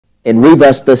In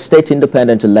Rivers, the State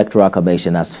Independent Electoral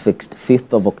Commission has fixed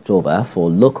 5th of October for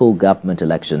local government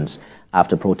elections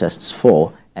after protests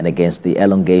for and against the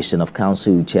elongation of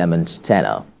council chairman's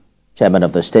tenure. Chairman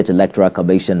of the State Electoral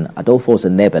Commission, Adolphus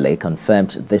Enebeli, confirmed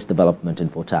this development in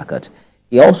Port Harcourt.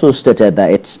 He also stated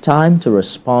that it's time to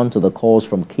respond to the calls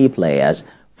from key players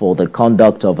for the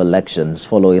conduct of elections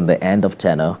following the end of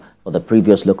tenure for the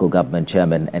previous local government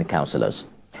chairman and councillors.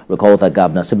 Recall that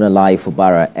Governor Siminalayi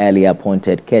Fubara earlier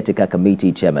appointed caretaker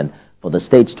committee chairman for the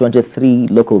state's 23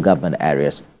 local government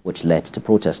areas, which led to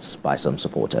protests by some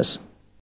supporters.